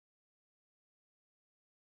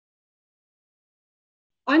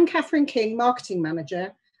I'm Catherine King, Marketing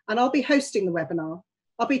Manager, and I'll be hosting the webinar.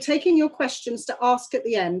 I'll be taking your questions to ask at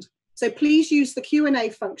the end, so please use the Q&A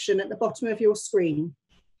function at the bottom of your screen.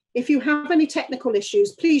 If you have any technical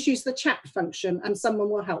issues, please use the chat function and someone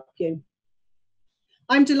will help you.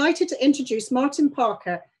 I'm delighted to introduce Martin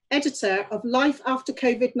Parker, editor of Life After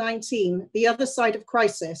COVID-19, The Other Side of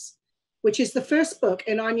Crisis, which is the first book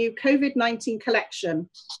in our new COVID-19 collection.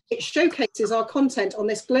 It showcases our content on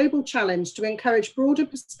this global challenge to encourage broader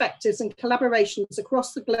perspectives and collaborations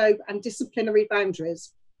across the globe and disciplinary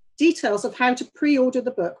boundaries. Details of how to pre-order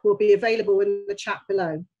the book will be available in the chat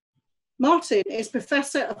below. Martin is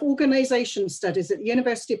Professor of Organisation Studies at the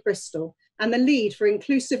University of Bristol and the lead for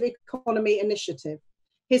Inclusive Economy Initiative.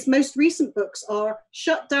 His most recent books are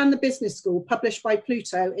Shut Down the Business School, published by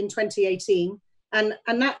Pluto in 2018, and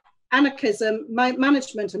Anarchism,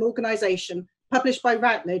 Management and Organisation, published by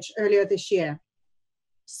Routledge earlier this year.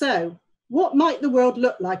 So, what might the world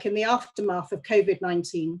look like in the aftermath of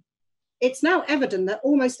COVID-19? It's now evident that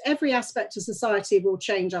almost every aspect of society will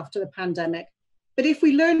change after the pandemic. But if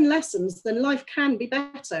we learn lessons, then life can be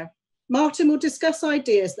better. Martin will discuss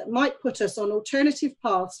ideas that might put us on alternative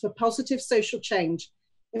paths for positive social change,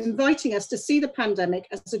 inviting us to see the pandemic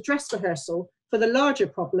as a dress rehearsal for the larger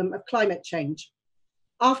problem of climate change.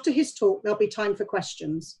 After his talk, there'll be time for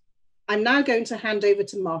questions. I'm now going to hand over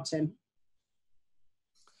to Martin.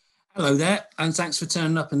 Hello there, and thanks for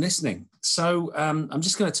turning up and listening. So I'm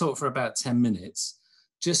just going to talk for about 10 minutes,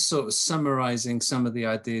 just sort of summarising some of the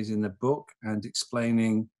ideas in the book and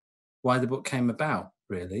explaining why the book came about,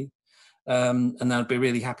 really. And I'd be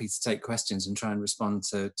really happy to take questions and try and respond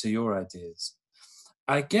to your ideas.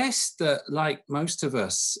 I guess that, like most of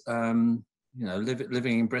us,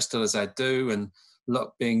 living in Bristol as I do, and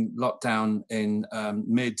being locked down in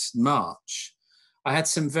mid-March, I had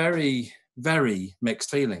some very, very mixed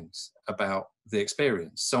feelings about the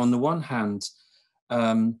experience. So on the one hand,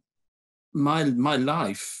 my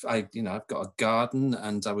life, I've got a garden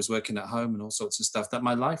and I was working at home and all sorts of stuff, that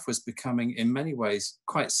my life was becoming in many ways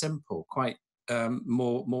quite simple, quite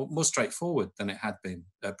more straightforward than it had been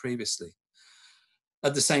previously.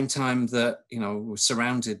 At the same time that, we're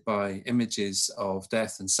surrounded by images of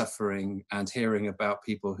death and suffering and hearing about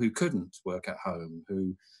people who couldn't work at home,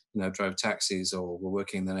 who, drove taxis or were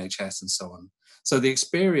working in the NHS and so on. So the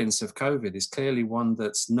experience of COVID is clearly one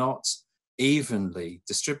that's not evenly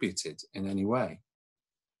distributed in any way.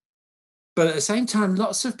 But at the same time,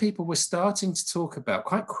 lots of people were starting to talk about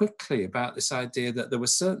quite quickly about this idea that there were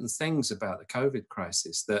certain things about the COVID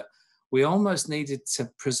crisis that we almost needed to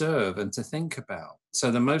preserve and to think about.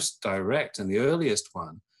 So the most direct and the earliest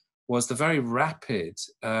one was the very rapid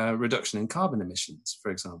reduction in carbon emissions,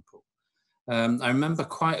 for example. I remember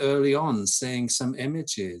quite early on seeing some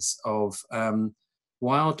images of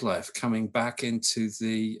wildlife coming back into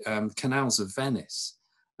the canals of Venice,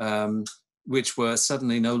 which were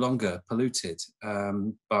suddenly no longer polluted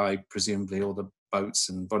by presumably all the boats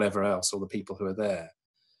and whatever else, all the people who are there.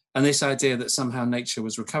 And this idea that somehow nature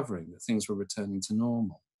was recovering, that things were returning to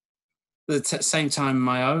normal. At the same time,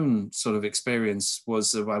 my own sort of experience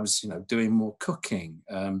was that I was, doing more cooking,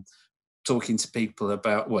 talking to people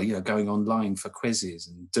about, going online for quizzes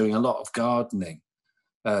and doing a lot of gardening,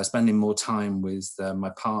 spending more time with my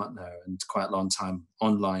partner and quite a long time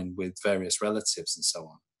online with various relatives and so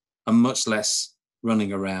on, and much less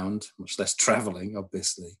running around, much less traveling,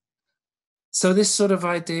 obviously. So this sort of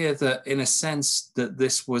idea that, in a sense, that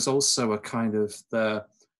this was also a kind of the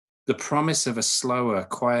promise of a slower,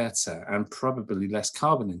 quieter, and probably less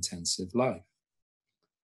carbon-intensive life.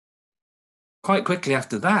 Quite quickly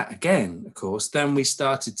after that, again, of course, then we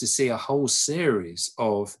started to see a whole series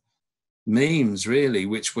of memes, really,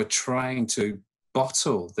 which were trying to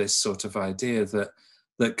bottle this sort of idea that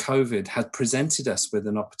COVID had presented us with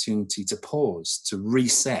an opportunity to pause, to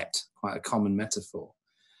reset, quite a common metaphor,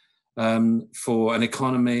 for an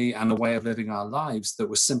economy and a way of living our lives that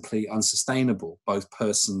was simply unsustainable, both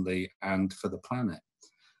personally and for the planet.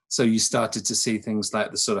 So you started to see things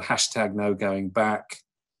like the sort of hashtag no going back,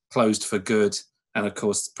 closed for good, and of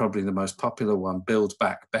course, probably the most popular one, build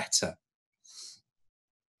back better.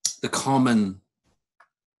 The common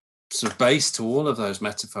sort of base to all of those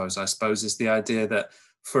metaphors, I suppose, is the idea that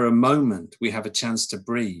for a moment we have a chance to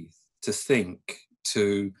breathe, to think,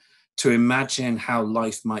 to imagine how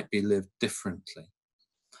life might be lived differently.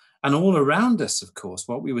 And all around us, of course,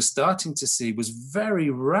 what we were starting to see was very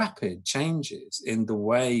rapid changes in the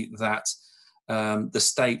way that the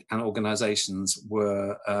state and organizations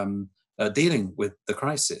were dealing with the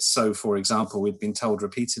crisis. So, for example, we'd been told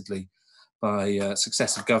repeatedly by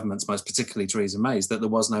successive governments, most particularly Theresa May's, that there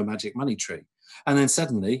was no magic money tree. And then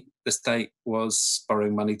suddenly, the state was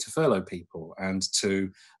borrowing money to furlough people and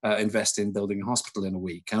to invest in building a hospital in a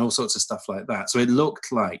week and all sorts of stuff like that. So it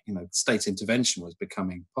looked like, state intervention was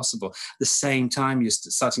becoming possible. At the same time, you're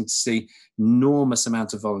starting to see enormous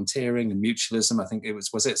amount of volunteering and mutualism. I think it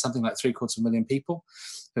was it something like 750,000 people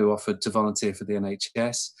who offered to volunteer for the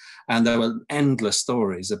NHS. And there were endless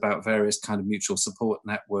stories about various kind of mutual support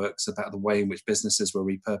networks, about the way in which businesses were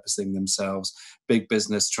repurposing themselves, big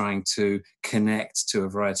business trying to connect to a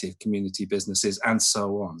variety of community businesses, and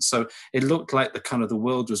so on. So it looked like the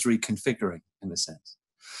world was reconfiguring in a sense.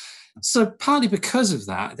 So partly because of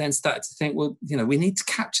that, I then started to think, well, we need to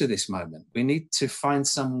capture this moment. We need to find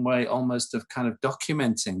some way almost of kind of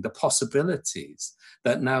documenting the possibilities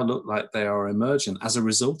that now look like they are emergent as a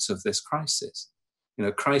result of this crisis.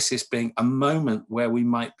 Crisis being a moment where we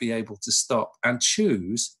might be able to stop and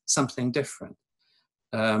choose something different.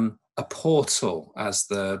 A portal, as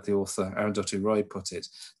the author Arundhati Roy put it,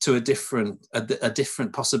 to a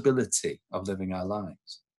different possibility of living our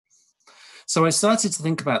lives. So I started to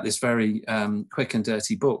think about this very quick and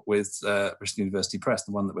dirty book with Bristol University Press,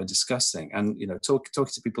 the one that we're discussing, and talking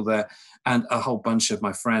to people there, and a whole bunch of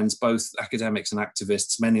my friends, both academics and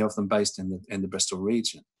activists, many of them based in the Bristol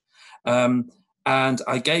region. And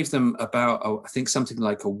I gave them about, I think, something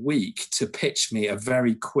like a week to pitch me a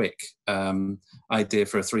very quick idea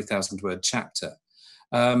for a 3,000-word chapter.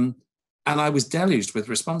 And I was deluged with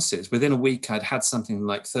responses. Within a week, I'd had something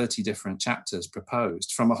like 30 different chapters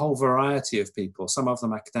proposed from a whole variety of people, some of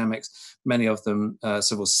them academics, many of them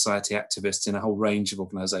civil society activists in a whole range of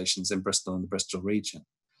organisations in Bristol and the Bristol region.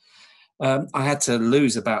 I had to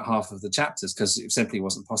lose about half of the chapters because it simply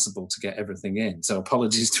wasn't possible to get everything in. So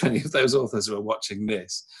apologies to any of those authors who are watching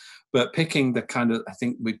this. But picking I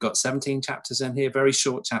think we've got 17 chapters in here, very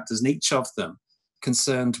short chapters, and each of them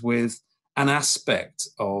concerned with an aspect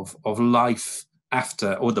of life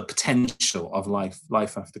after, or the potential of life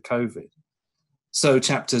after COVID. So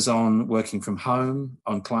chapters on working from home,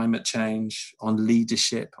 on climate change, on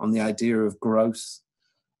leadership, on the idea of growth,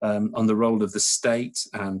 on the role of the state,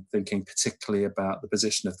 and thinking particularly about the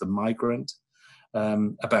position of the migrant,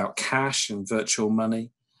 about cash and virtual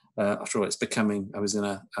money. After all, it's becoming. I was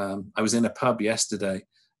in a pub yesterday,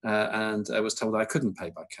 and I was told I couldn't pay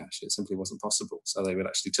by cash. It simply wasn't possible. So they would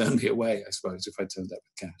actually turn me away, I suppose, if I turned up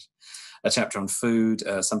with cash. A chapter on food,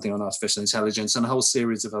 something on artificial intelligence, and a whole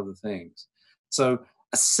series of other things. So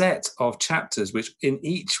a set of chapters which in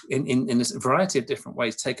a variety of different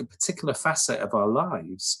ways take a particular facet of our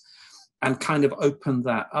lives and kind of open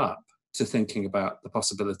that up to thinking about the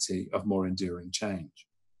possibility of more enduring change.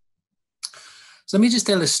 So let me just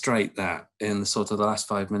illustrate that in the last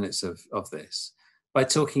 5 minutes of this by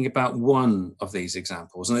talking about one of these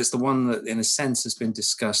examples. And it's the one that in a sense has been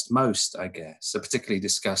discussed most, I guess, so particularly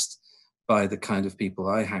discussed by the kind of people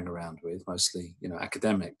I hang around with, mostly,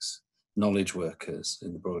 academics, knowledge workers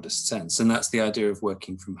in the broadest sense. And that's the idea of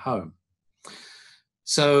working from home.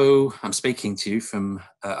 So I'm speaking to you from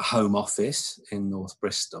a home office in North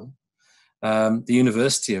Bristol. The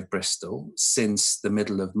University of Bristol, since the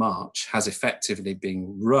middle of March, has effectively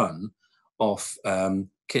been run off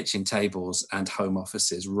kitchen tables and home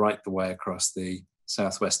offices right the way across the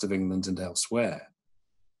southwest of England and elsewhere.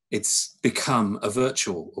 It's become a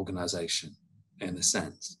virtual organisation in a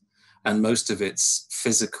sense, and most of its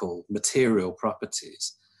physical material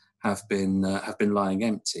properties have been lying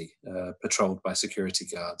empty, patrolled by security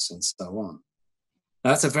guards and so on.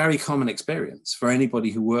 Now, that's a very common experience for anybody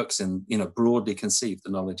who works in, broadly conceived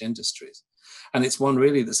the knowledge industries. And it's one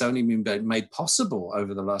really that's only been made possible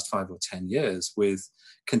over the last 5 or 10 years with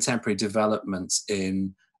contemporary developments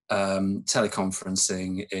in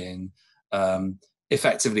teleconferencing, in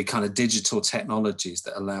effectively kind of digital technologies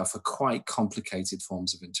that allow for quite complicated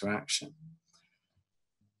forms of interaction.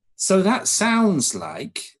 So that sounds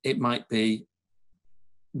like it might be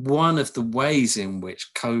one of the ways in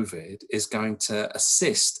which COVID is going to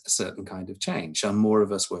assist a certain kind of change and more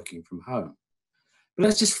of us working from home. But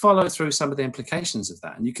let's just follow through some of the implications of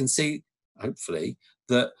that. And you can see, hopefully,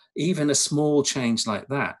 that even a small change like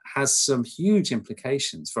that has some huge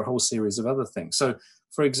implications for a whole series of other things. So,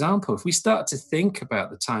 for example, if we start to think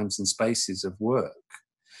about the times and spaces of work,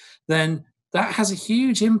 then that has a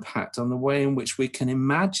huge impact on the way in which we can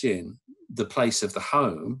imagine the place of the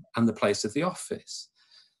home and the place of the office.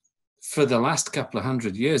 For the last couple of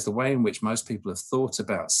 100 years, the way in which most people have thought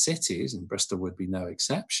about cities, and Bristol would be no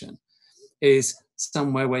exception, is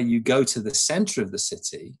somewhere where you go to the centre of the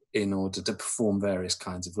city in order to perform various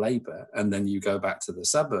kinds of labour, and then you go back to the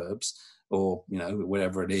suburbs or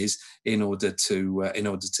wherever it is, in order to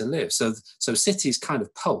live. So cities kind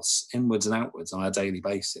of pulse inwards and outwards on a daily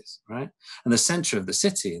basis, right? And the centre of the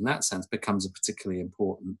city, in that sense, becomes a particularly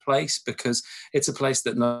important place because it's a place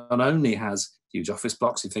that not only has huge office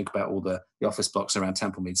blocks, you think about all the office blocks around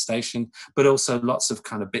Temple Mead Station, but also lots of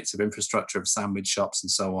kind of bits of infrastructure of sandwich shops and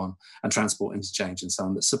so on, and transport interchange and so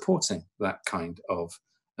on, that's supporting that kind of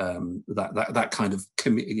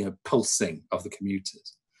pulsing of the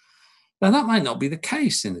commuters. Now, that might not be the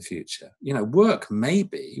case in the future. Work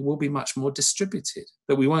maybe will be much more distributed,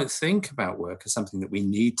 that we won't think about work as something that we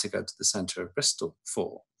need to go to the centre of Bristol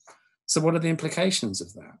for. So what are the implications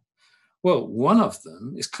of that? Well, one of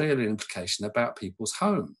them is clearly an implication about people's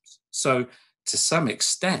homes. So to some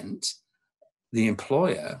extent, the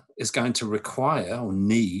employer is going to require, or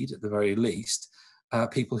need at the very least,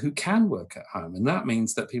 people who can work at home. And that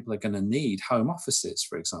means that people are going to need home offices,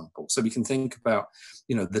 for example. So we can think about,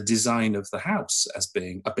 the design of the house as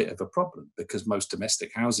being a bit of a problem, because most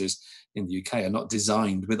domestic houses in the UK are not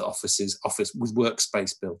designed with office with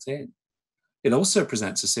workspace built in. It also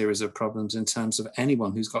presents a series of problems in terms of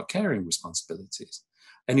anyone who's got caring responsibilities,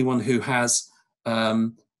 anyone who has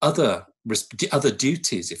other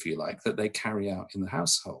duties, if you like, that they carry out in the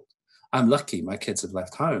household. I'm lucky my kids have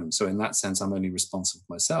left home, so in that sense I'm only responsible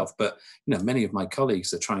for myself, but many of my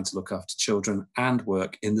colleagues are trying to look after children and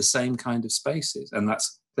work in the same kind of spaces, and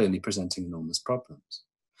that's clearly presenting enormous problems.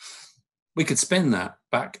 We could spin that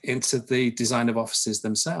back into the design of offices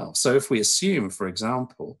themselves. So if we assume, for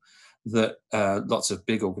example, that lots of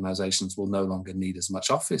big organizations will no longer need as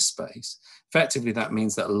much office space, effectively that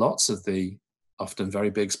means that lots of the often very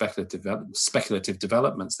big speculative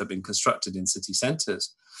developments that have been constructed in city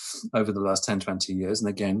centres over the last 10, 20 years, and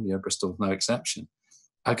again, Bristol no exception,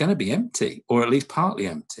 are going to be empty, or at least partly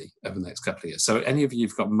empty, over the next couple of years. So any of you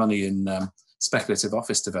who've got money in speculative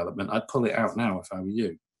office development, I'd pull it out now if I were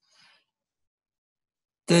you.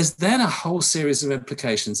 There's then a whole series of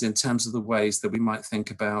implications in terms of the ways that we might think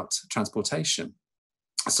about transportation.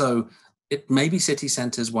 So maybe city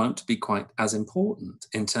centres won't be quite as important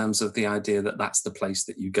in terms of the idea that that's the place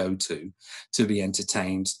that you go to be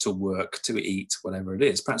entertained, to work, to eat, whatever it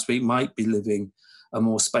is. Perhaps we might be living a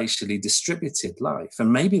more spatially distributed life.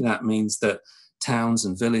 And maybe that means that towns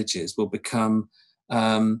and villages will become,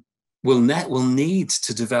 will need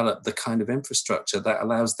to develop the kind of infrastructure that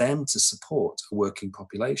allows them to support a working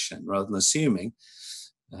population, rather than assuming,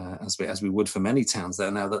 as we would for many towns there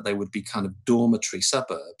now, that they would be kind of dormitory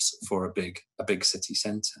suburbs for a big city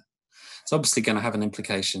centre. It's obviously going to have an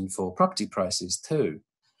implication for property prices too.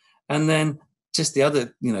 And then just the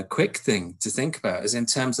other, quick thing to think about is in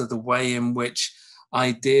terms of the way in which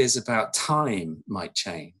ideas about time might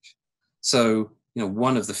change. So,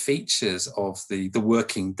 one of the features of the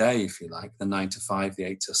working day, if you like, the 9 to 5, the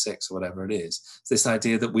 8 to 6, or whatever it is this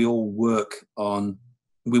idea that we all work on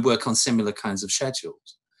similar kinds of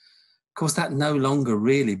schedules. Of course, that no longer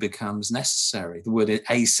really becomes necessary. The word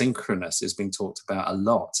asynchronous is being talked about a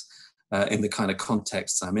lot in the kind of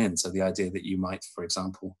contexts I'm in. So the idea that you might, for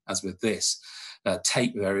example, as with this,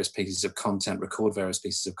 tape various pieces of content, record various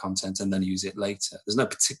pieces of content, and then use it later. There's no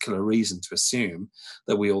particular reason to assume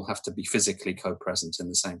that we all have to be physically co-present in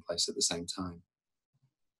the same place at the same time.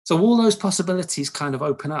 So all those possibilities kind of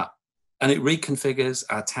open up, and it reconfigures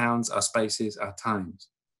our towns, our spaces, our times.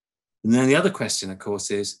 And then the other question, of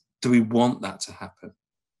course, is, do we want that to happen?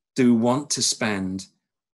 Do we want to spend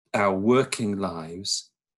our working lives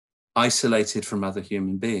isolated from other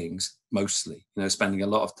human beings, mostly, spending a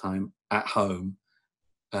lot of time at home,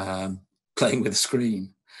 playing with a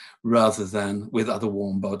screen, rather than with other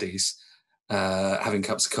warm bodies, having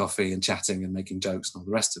cups of coffee and chatting and making jokes and all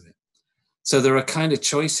the rest of it? So there are kind of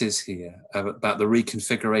choices here about the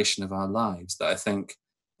reconfiguration of our lives that I think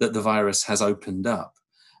that the virus has opened up,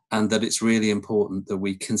 and that it's really important that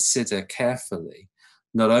we consider carefully,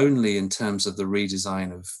 not only in terms of the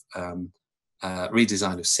redesign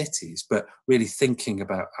of cities, but really thinking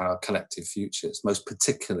about our collective futures, most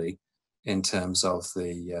particularly in terms of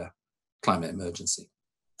the climate emergency.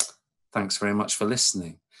 Thanks very much for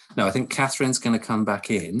listening. Now, I think Catherine's going to come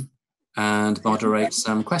back in and moderate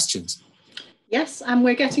some questions. Yes, and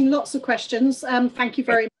we're getting lots of questions. Thank you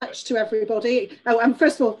very much to everybody. Oh, and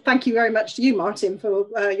first of all, thank you very much to you, Martin, for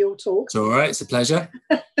your talk. It's all right, it's a pleasure.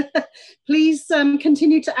 Please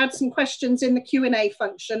continue to add some questions in the Q&A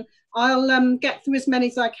function. I'll get through as many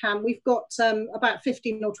as I can. We've got about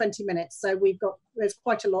 15 or 20 minutes, so there's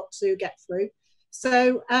quite a lot to get through.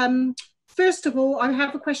 So first of all, I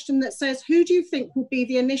have a question that says, who do you think will be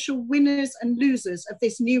the initial winners and losers of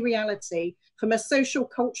this new reality from a social,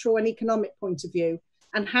 cultural and economic point of view?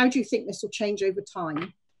 And how do you think this will change over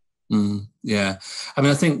time? Yeah. I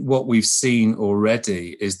mean, I think what we've seen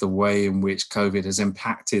already is the way in which COVID has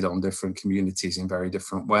impacted on different communities in very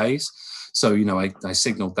different ways. So, I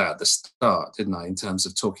signaled that at the start, didn't I, in terms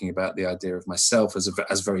of talking about the idea of myself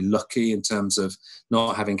as very lucky in terms of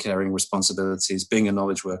not having caring responsibilities, being a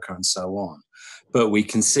knowledge worker and so on. But we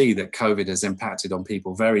can see that COVID has impacted on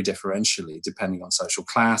people very differentially, depending on social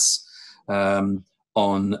class,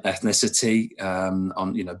 on ethnicity,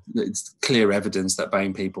 it's clear evidence that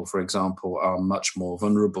BAME people, for example, are much more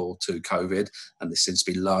vulnerable to COVID, and this seems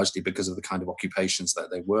to be largely because of the kind of occupations that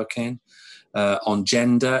they work in. On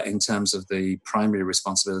gender, in terms of the primary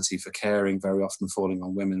responsibility for caring, very often falling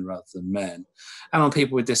on women rather than men, and on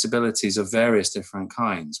people with disabilities of various different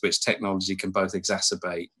kinds, which technology can both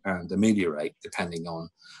exacerbate and ameliorate depending on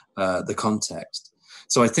the context.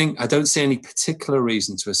 So I don't see any particular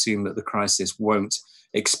reason to assume that the crisis won't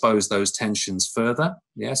expose those tensions further.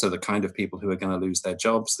 Yeah, so the kind of people who are going to lose their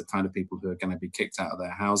jobs, the kind of people who are going to be kicked out of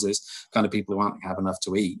their houses, the kind of people who aren't have enough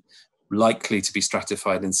to eat, likely to be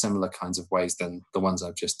stratified in similar kinds of ways than the ones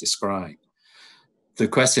I've just described. The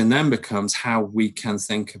question then becomes how we can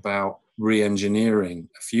think about re-engineering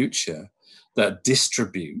a future that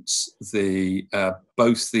distributes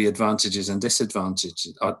both the advantages and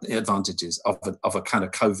disadvantages of a kind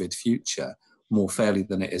of COVID future more fairly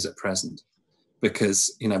than it is at present.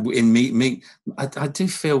 Because, in me, I do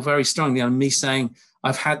feel very strongly, me saying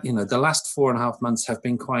I've had, the last 4.5 months have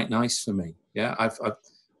been quite nice for me. Yeah,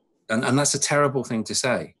 and that's a terrible thing to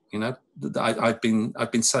say. I've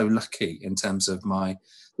been so lucky in terms of the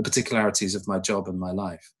particularities of my job and my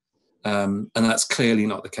life. And that's clearly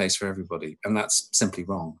not the case for everybody, and that's simply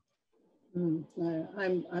wrong. No,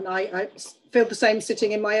 I feel the same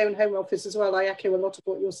sitting in my own home office as well. I echo a lot of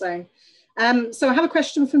what you're saying. So I have a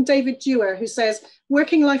question from David Dewar, who says,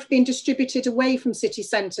 working life being distributed away from city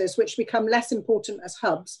centres, which become less important as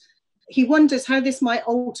hubs. He wonders how this might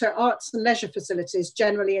alter arts and leisure facilities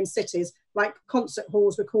generally in cities, like concert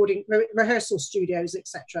halls, recording, rehearsal studios,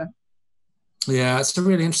 etc. Yeah, it's a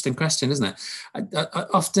really interesting question, isn't it? I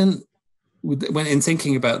often, when in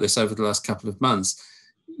thinking about this over the last couple of months,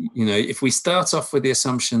 if we start off with the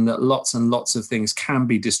assumption that lots and lots of things can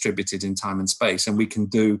be distributed in time and space, and we can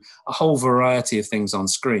do a whole variety of things on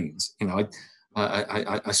screens.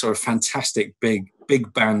 I saw a fantastic big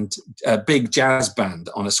jazz band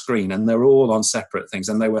on a screen, and they're all on separate things,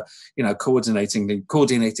 and they were,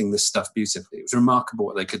 coordinating this stuff beautifully. It was remarkable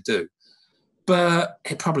what they could do, but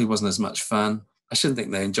it probably wasn't as much fun. I shouldn't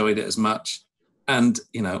think they enjoyed it as much, and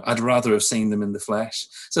I'd rather have seen them in the flesh.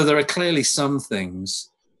 So there are clearly some things,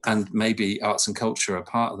 and maybe arts and culture are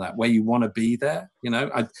part of that, where you want to be there.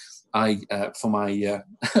 For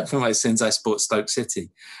my sins, I support Stoke City,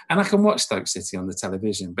 and I can watch Stoke City on the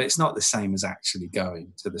television, but it's not the same as actually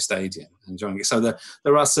going to the stadium and enjoying it. So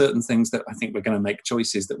there are certain things that I think we're going to make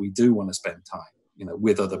choices that we do want to spend time,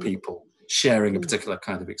 with other people, sharing a particular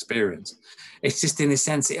kind of experience. It's just, in a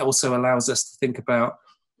sense, it also allows us to think about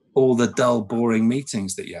all the dull, boring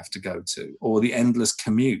meetings that you have to go to, or the endless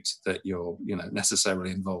commute that you're,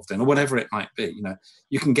 necessarily involved in, or whatever it might be.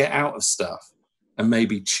 You can get out of stuff and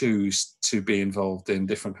maybe choose to be involved in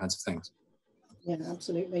different kinds of things. Yeah,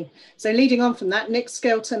 absolutely. So leading on from that, Nick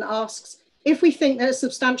Skelton asks, if we think that a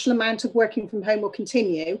substantial amount of working from home will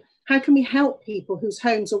continue, how can we help people whose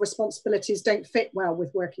homes or responsibilities don't fit well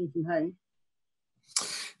with working from home?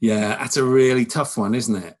 Yeah, that's a really tough one,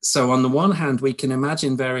 isn't it? So on the one hand, we can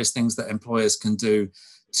imagine various things that employers can do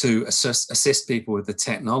to assist people with the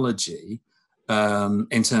technology,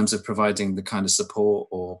 in terms of providing the kind of support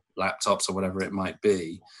or laptops or whatever it might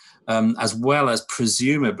be, as well as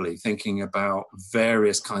presumably thinking about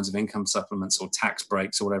various kinds of income supplements or tax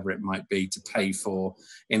breaks or whatever it might be to pay for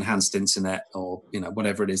enhanced internet or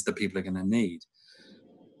whatever it is that people are going to need.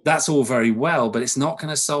 That's all very well, but it's not going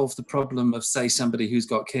to solve the problem of, say, somebody who's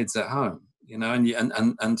got kids at home,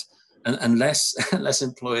 and unless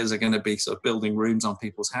employers are going to be sort of building rooms on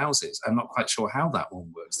people's houses, I'm not quite sure how that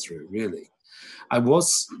one works through, really. I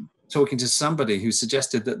was talking to somebody who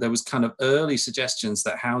suggested that there was kind of early suggestions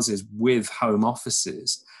that houses with home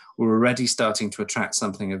offices were already starting to attract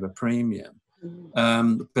something of a premium.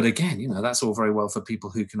 But again, that's all very well for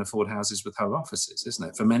people who can afford houses with home offices, isn't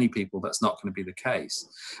it? For many people, that's not going to be the case.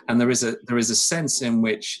 And there is a sense in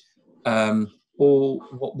which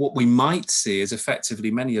what we might see is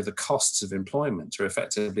effectively many of the costs of employment are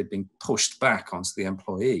effectively being pushed back onto the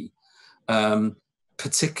employee,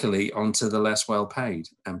 particularly onto the less well-paid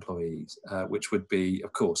employees, which would be,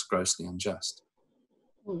 of course, grossly unjust.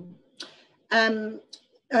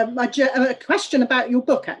 A question about your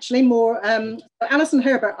book, actually, more. Alison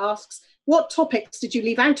Herbert asks, what topics did you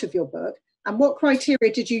leave out of your book? And what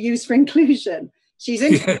criteria did you use for inclusion? She's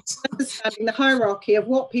interested Yes. in understanding the hierarchy of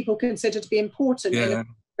what people consider to be important in a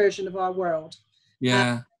version of our world.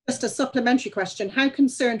 Yeah. Just a supplementary question, how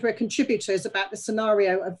concerned were contributors about the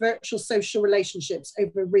scenario of virtual social relationships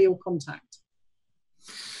over real contact?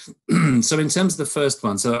 So in terms of the first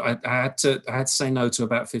one, so I had to say no to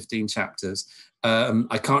about 15 chapters.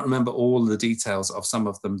 I can't remember all the details of some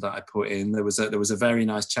of them that I put in. There was a very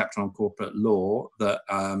nice chapter on corporate law that,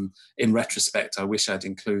 in retrospect, I wish I'd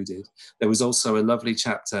included. There was also a lovely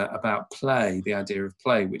chapter about play, the idea of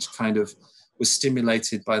play, which kind of was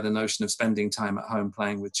stimulated by the notion of spending time at home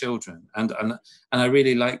playing with children, and I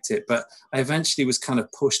really liked it. But I eventually was kind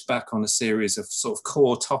of pushed back on a series of sort of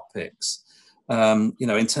core topics.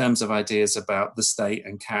 In terms of ideas about the state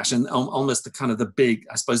and cash, and almost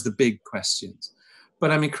the big questions.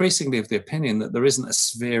 But I'm increasingly of the opinion that there isn't a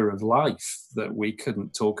sphere of life that we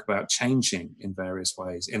couldn't talk about changing in various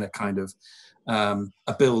ways in a kind of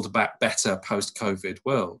a build back better post-COVID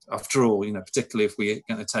world. After all, particularly if we're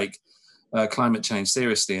going to take climate change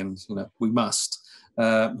seriously, and we must,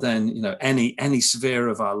 then any sphere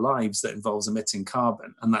of our lives that involves emitting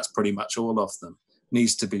carbon, and that's pretty much all of them,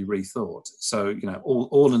 needs to be rethought. So,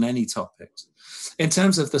 all and any topics. In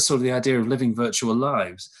terms of the idea of living virtual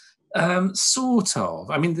lives, sort of.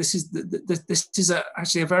 I mean, this is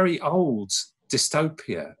actually a very old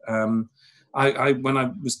dystopia. When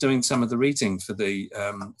I was doing some of the reading for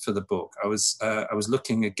the book, I was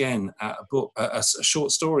looking again at a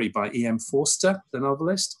short story by E.M. Forster, the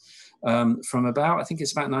novelist, from I think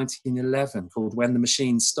it's about 1911, called When the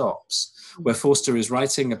Machine Stops, where Forster is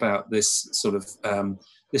writing about this sort of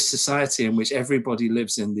this society in which everybody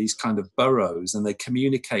lives in these kind of burrows, and they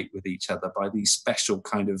communicate with each other by these special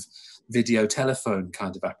kind of video telephone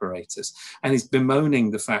kind of apparatus. And he's bemoaning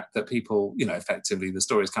the fact that people, effectively the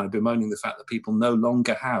story is kind of bemoaning the fact that people no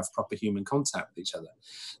longer have proper human contact with each other.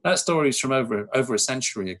 That story is from over a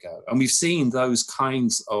century ago. And we've seen those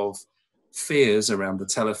kinds of fears around the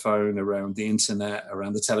telephone, around the internet,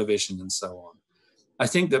 around the television, and so on. I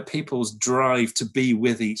think that people's drive to be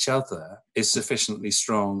with each other is sufficiently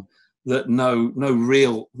strong that no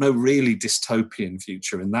really dystopian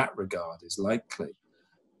future in that regard is likely.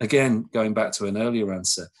 Again, going back to an earlier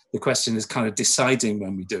answer, the question is kind of deciding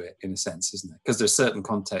when we do it, in a sense, isn't it? Because there's certain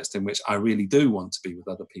contexts in which I really do want to be with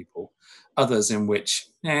other people, others in which,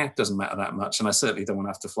 it doesn't matter that much, and I certainly don't want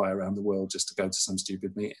to have to fly around the world just to go to some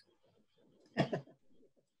stupid meeting.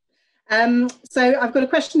 So I've got a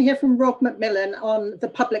question here from Rob McMillan on the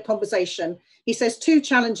public conversation. He says 2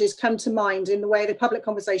 challenges come to mind in the way the public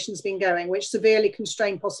conversation has been going, which severely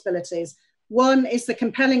constrain possibilities. One is the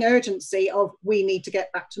compelling urgency of we need to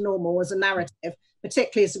get back to normal as a narrative,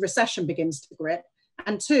 particularly as the recession begins to grip.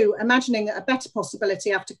 And 2, imagining that a better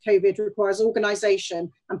possibility after COVID requires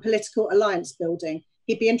organisation and political alliance building.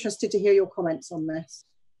 He'd be interested to hear your comments on this.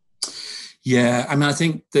 Yeah, I mean, I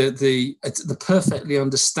think the perfectly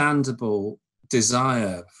understandable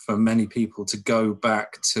desire for many people to go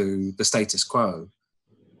back to the status quo,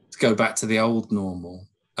 to go back to the old normal,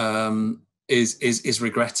 is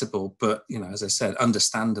regrettable, but as I said,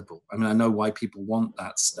 understandable. I mean, I know why people want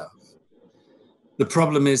that stuff. The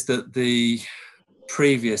problem is that the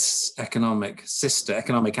previous economic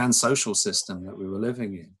and social system that we were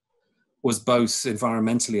living in was both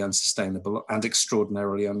environmentally unsustainable and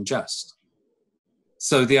extraordinarily unjust.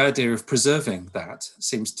 So the idea of preserving that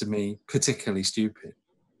seems to me particularly stupid.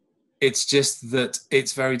 It's just that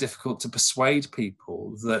it's very difficult to persuade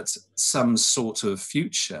people that some sort of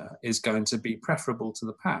future is going to be preferable to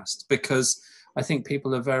the past, because I think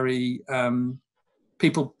people are very,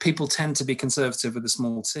 people tend to be conservative with a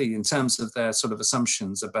small t in terms of their sort of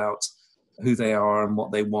assumptions about who they are and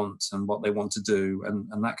what they want to do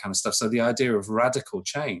and that kind of stuff. So the idea of radical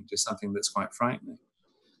change is something that's quite frightening.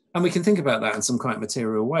 And we can think about that in some quite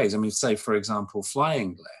material ways. I mean, say, for example,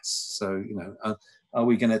 flying less. So, are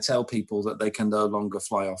we going to tell people that they can no longer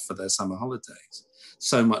fly off for their summer holidays?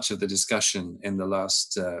 So much of the discussion in the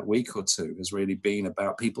last week or two has really been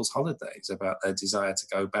about people's holidays, about their desire to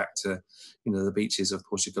go back to, the beaches of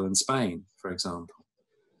Portugal and Spain, for example.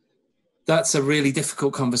 That's a really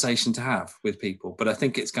difficult conversation to have with people, but I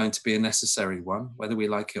think it's going to be a necessary one, whether we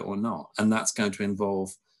like it or not. And that's going to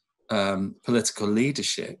involve political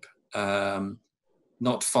leadership,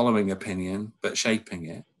 not following opinion, but shaping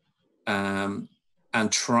it, and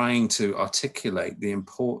trying to articulate the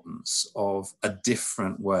importance of a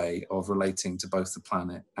different way of relating to both the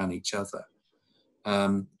planet and each other.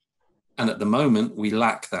 And at the moment, we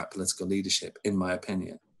lack that political leadership, in my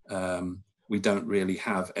opinion. We don't really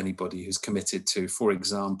have anybody who's committed to, for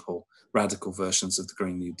example, radical versions of the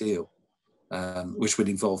Green New Deal. which would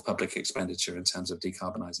involve public expenditure in terms of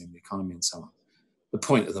decarbonising the economy and so on. The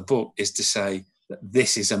point of the book is to say that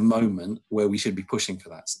this is a moment where we should be pushing for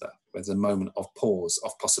that stuff, where there's a moment of pause,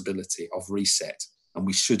 of possibility, of reset, and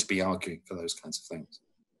we should be arguing for those kinds of things.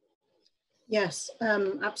 Yes,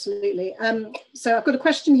 absolutely. So I've got a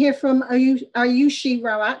question here from Ayushi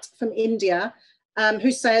Rawat from India,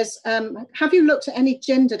 who says, have you looked at any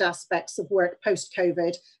gendered aspects of work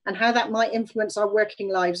post-COVID and how that might influence our working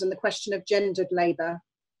lives and the question of gendered labour?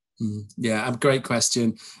 Yeah, a great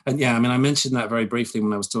question. And yeah, I mean, I mentioned that very briefly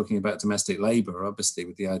when I was talking about domestic labour, obviously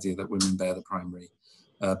with the idea that women bear the primary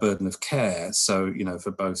burden of care. So, you know,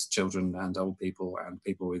 for both children and old people and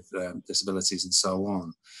people with disabilities and so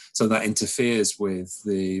on. So that interferes with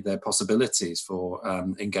their possibilities for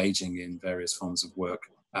engaging in various forms of work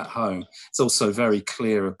at home. It's also very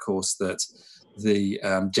clear, of course, that the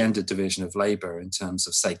gender division of labour in terms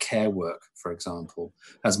of, say, care work, for example,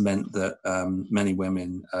 has meant that many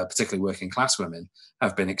women, particularly working class women,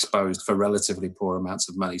 have been exposed for relatively poor amounts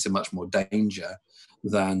of money to much more danger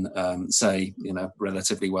than, say, you know,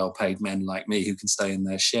 relatively well-paid men like me who can stay in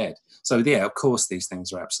their shed. So, yeah, of course, these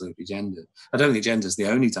things are absolutely gendered. I don't think gender is the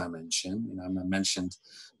only dimension. You know, I mentioned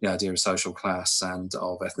the idea of social class and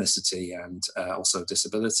of ethnicity and also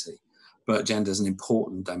disability. But gender is an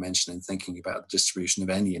important dimension in thinking about the distribution of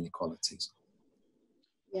any inequalities.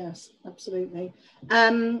 Yes, absolutely.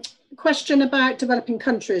 Question about developing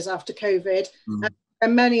countries after COVID.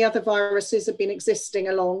 And many other viruses have been existing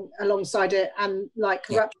alongside it, and like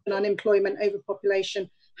corruption, unemployment, overpopulation.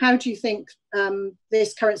 How do you think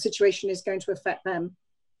this current situation is going to affect them?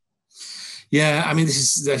 Yeah, I mean,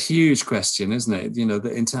 this is a huge question, isn't it? You know,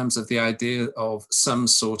 in terms of the idea of some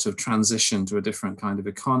sort of transition to a different kind of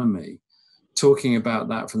economy, talking about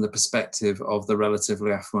that from the perspective of the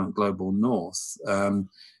relatively affluent global north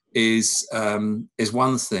is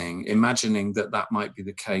one thing. Imagining that might be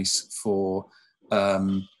the case for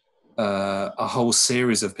a whole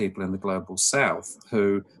series of people in the global south,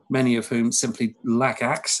 who many of whom simply lack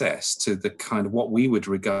access to the kind of what we would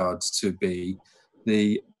regard to be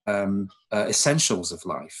the essentials of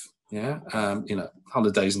life. Yeah, you know,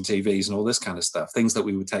 holidays and TVs and all this kind of stuff, things that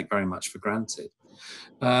we would take very much for granted.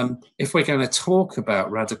 If we're going to talk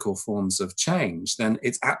about radical forms of change, then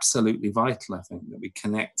it's absolutely vital, I think, that we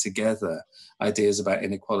connect together ideas about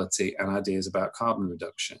inequality and ideas about carbon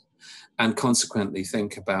reduction, and consequently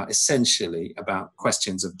think about essentially about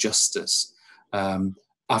questions of justice.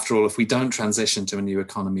 After all, if we don't transition to a new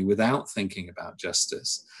economy without thinking about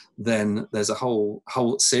justice, then there's a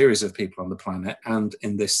whole series of people on the planet and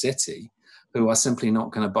in this city who are simply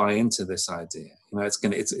not going to buy into this idea. You know,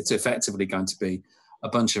 it's effectively going to be a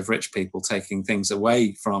bunch of rich people taking things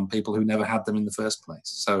away from people who never had them in the first place.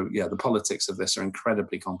 So yeah, the politics of this are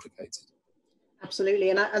incredibly complicated. Absolutely.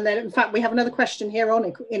 And then in fact, we have another question here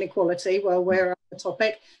on inequality while we're on the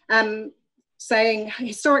topic, saying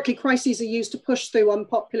historically crises are used to push through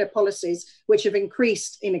unpopular policies which have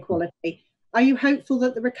increased inequality. Are you hopeful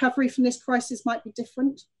that the recovery from this crisis might be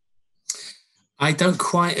different? I don't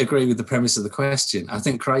quite agree with the premise of the question. I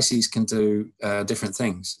think crises can do different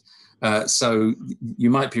things. So you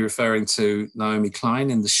might be referring to Naomi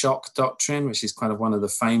Klein in the shock doctrine, which is kind of one of the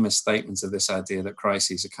famous statements of this idea that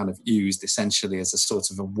crises are kind of used essentially as a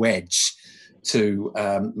sort of a wedge to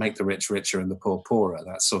make the rich richer and the poor poorer.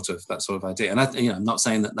 That sort of idea. And I'm not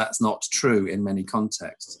saying that that's not true in many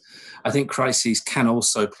contexts. I think crises can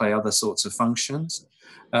also play other sorts of functions.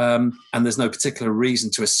 And there's no particular reason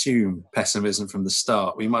to assume pessimism from the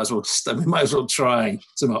start. We might as well try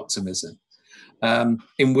some optimism.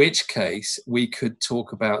 In which case we could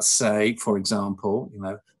talk about, say, for example, you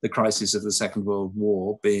know, the crisis of the Second World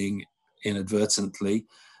War being inadvertently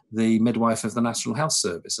the midwife of the National Health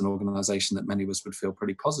Service, an organisation that many of us would feel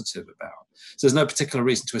pretty positive about. So there's no particular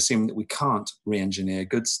reason to assume that we can't re-engineer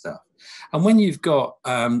good stuff. And when you've got,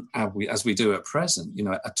 as we do at present, you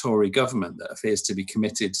know, a Tory government that appears to be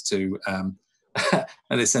committed to an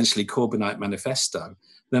essentially Corbynite manifesto,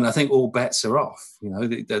 then I think all bets are off. You know,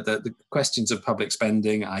 the questions of public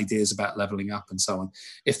spending, ideas about levelling up and so on,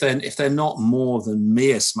 if they're not more than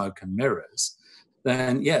mere smoke and mirrors,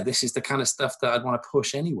 then yeah, this is the kind of stuff that I'd want to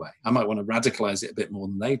push anyway. I might want to radicalise it a bit more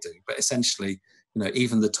than they do, but essentially, you know,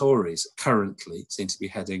 even the Tories currently seem to be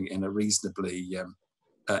heading in a reasonably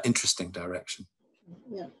interesting direction.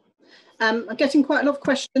 Yeah. I'm getting quite a lot of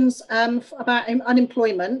questions about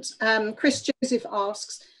unemployment. Chris Joseph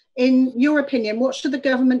asks, in your opinion, what should the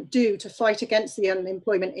government do to fight against the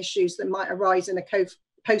unemployment issues that might arise in a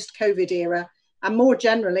post-COVID era? And more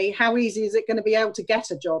generally, how easy is it going to be able to get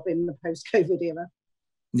a job in the post-COVID era?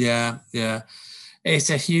 Yeah. It's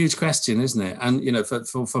a huge question, isn't it? And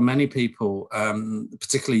for many people,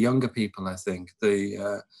 particularly younger people, I think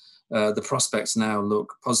the prospects now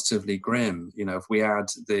look positively grim. If we add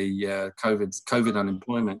the COVID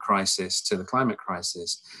unemployment crisis to the climate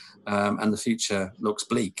crisis, and the future looks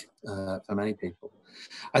bleak for many people.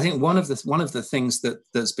 I think one of the things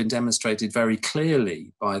that's been demonstrated very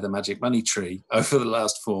clearly by the magic money tree over the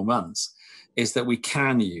last 4 months is that we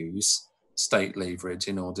can use state leverage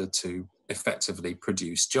in order to effectively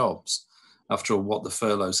produce jobs. After all, what the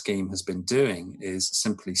furlough scheme has been doing is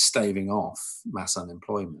simply staving off mass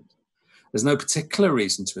unemployment. There's no particular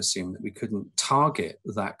reason to assume that we couldn't target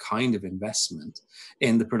that kind of investment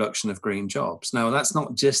in the production of green jobs. Now, that's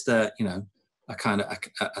not just a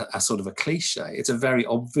sort of a cliche. It's a very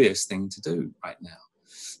obvious thing to do right now.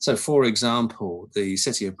 So, for example, the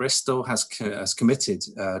city of Bristol has committed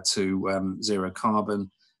to zero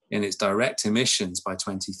carbon in its direct emissions by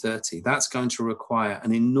 2030. That's going to require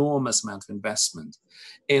an enormous amount of investment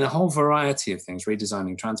in a whole variety of things,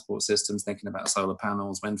 redesigning transport systems, thinking about solar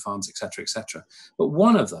panels, wind farms, et cetera, But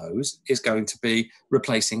one of those is going to be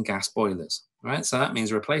replacing gas boilers, right? So that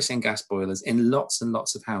means replacing gas boilers in lots and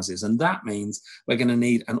lots of houses. And that means we're going to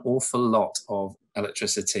need an awful lot of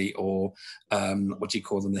electricity, or what do you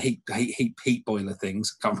call them? The heat boiler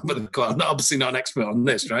things. I can't remember I'm obviously not an expert on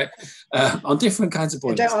this, right? On different kinds of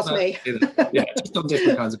boilers. Don't ask me. Yeah, just on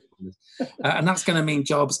different kinds of boilers. And that's going to mean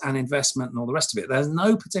jobs and investment and all the rest of it. There's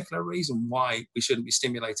no particular reason why we shouldn't be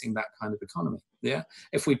stimulating that kind of economy. Yeah,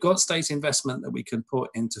 if we've got state investment that we can put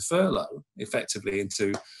into furlough, effectively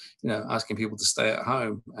into, asking people to stay at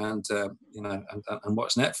home and and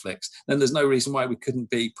watch Netflix, then there's no reason why we couldn't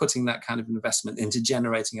be putting that kind of investment into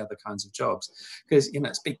generating other kinds of jobs. Because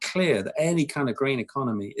let's be clear that any kind of green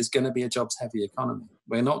economy is going to be a jobs-heavy economy.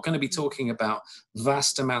 We're not going to be talking about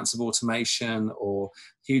vast amounts of automation or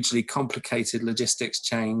hugely complicated logistics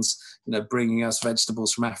chains, bringing us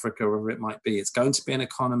vegetables from Africa, wherever it might be. It's going to be an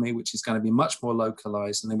economy which is going to be much more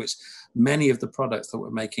localized, and in which many of the products that we're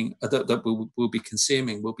making, that we'll be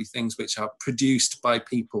consuming, will be things which are produced by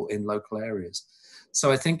people in local areas.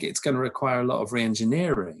 So I think it's going to require a lot of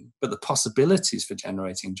re-engineering, but the possibilities for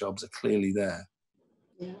generating jobs are clearly there.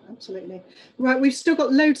 Yeah, absolutely. Right, we've still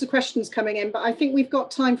got loads of questions coming in, but I think we've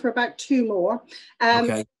got time for about 2 more.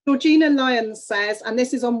 Okay. Georgina Lyons says, and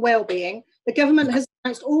this is on wellbeing, the government has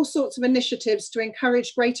announced all sorts of initiatives to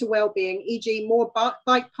encourage greater well-being, e.g. more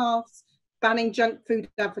bike paths, banning junk food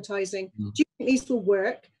advertising. Do you think these will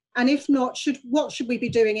work? And if not, what should we be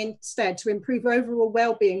doing instead to improve overall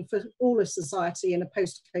well-being for all of society in a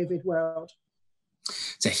post-COVID world?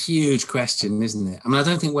 It's a huge question, isn't it? I mean, I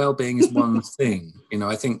don't think well-being is one thing.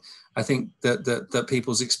 I think that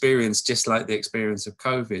people's experience, just like the experience of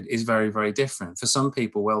COVID, is very, very different. For some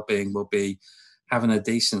people, well-being will be having a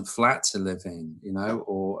decent flat to live in,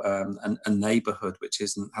 or a neighbourhood which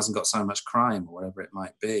hasn't got so much crime, or whatever it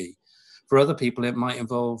might be. For other people, it might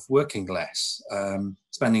involve working less,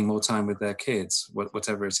 spending more time with their kids,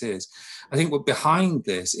 whatever it is. I think what behind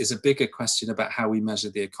this is a bigger question about how we measure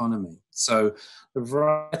the economy. So a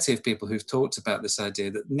variety of people who've talked about this idea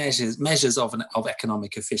that measures of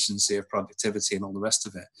economic efficiency, of productivity and all the rest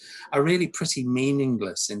of it are really pretty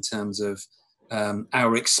meaningless in terms of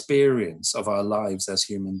our experience of our lives as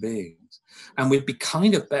human beings. And we'd be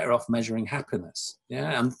kind of better off measuring happiness,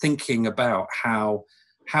 and thinking about how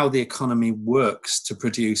the economy works to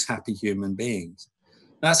produce happy human beings.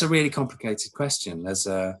 That's a really complicated question. There's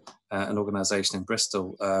an organisation in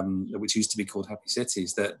Bristol, which used to be called Happy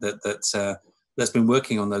Cities, that's been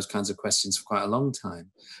working on those kinds of questions for quite a long time.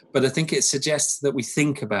 But I think it suggests that we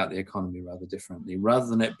think about the economy rather differently, rather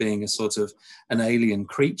than it being a sort of an alien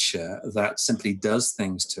creature that simply does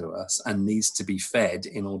things to us and needs to be fed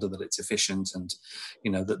in order that it's efficient, and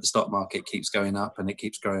that the stock market keeps going up and it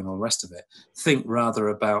keeps growing, all the rest of it. Think rather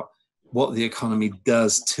about what the economy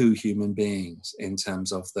does to human beings in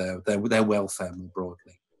terms of their welfare more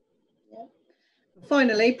broadly.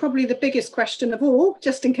 Finally, probably the biggest question of all,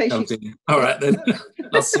 just in case All right, then.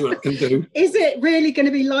 I'll see what I can do. Is it really going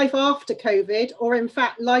to be life after COVID, or in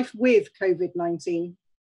fact life with COVID-19?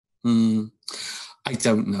 I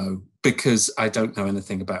don't know, because I don't know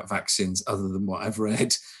anything about vaccines other than what I've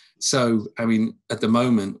read. So, I mean, at the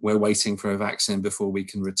moment, we're waiting for a vaccine before we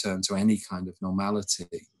can return to any kind of normality.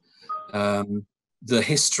 The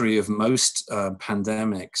history of most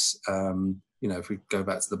pandemics, if we go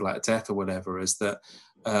back to the Black Death or whatever, is that,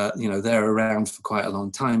 they're around for quite a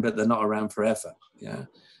long time, but they're not around forever. Yeah.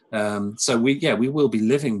 So we will be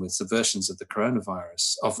living with subversions of the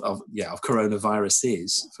coronavirus, of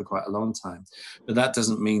coronaviruses for quite a long time. But that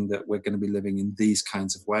doesn't mean that we're going to be living in these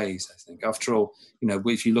kinds of ways, I think. After all,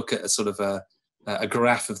 if you look at a sort of a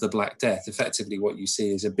graph of the Black Death, effectively what you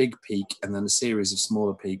see is a big peak and then a series of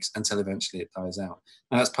smaller peaks until eventually it dies out.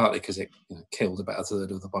 Now, that's partly because it killed about a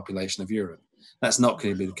third of the population of Europe. That's not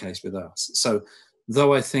going to be the case with us. So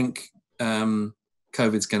though I think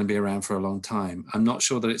COVID's going to be around for a long time, I'm not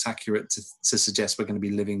sure that it's accurate to suggest we're going to be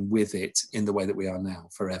living with it in the way that we are now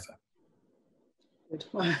forever. Good.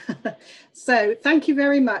 So thank you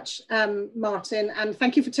very much, Martin, and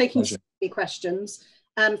thank you for taking so many questions.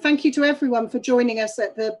 Thank you to everyone for joining us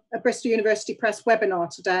at the Bristol University Press webinar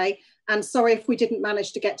today. And sorry if we didn't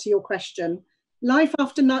manage to get to your question. Life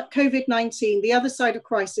After COVID-19, The Other Side of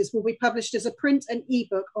Crisis will be published as a print and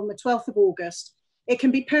ebook on the 12th of August. It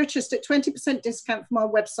can be purchased at 20% discount from our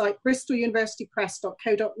website,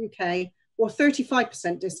 bristoluniversitypress.co.uk, or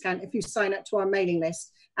 35% discount if you sign up to our mailing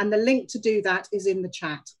list. And the link to do that is in the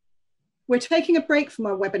chat. We're taking a break from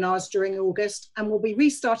our webinars during August and we'll be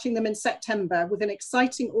restarting them in September with an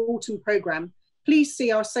exciting autumn programme. Please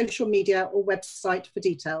see our social media or website for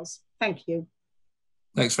details. Thank you.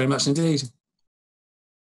 Thanks very much indeed.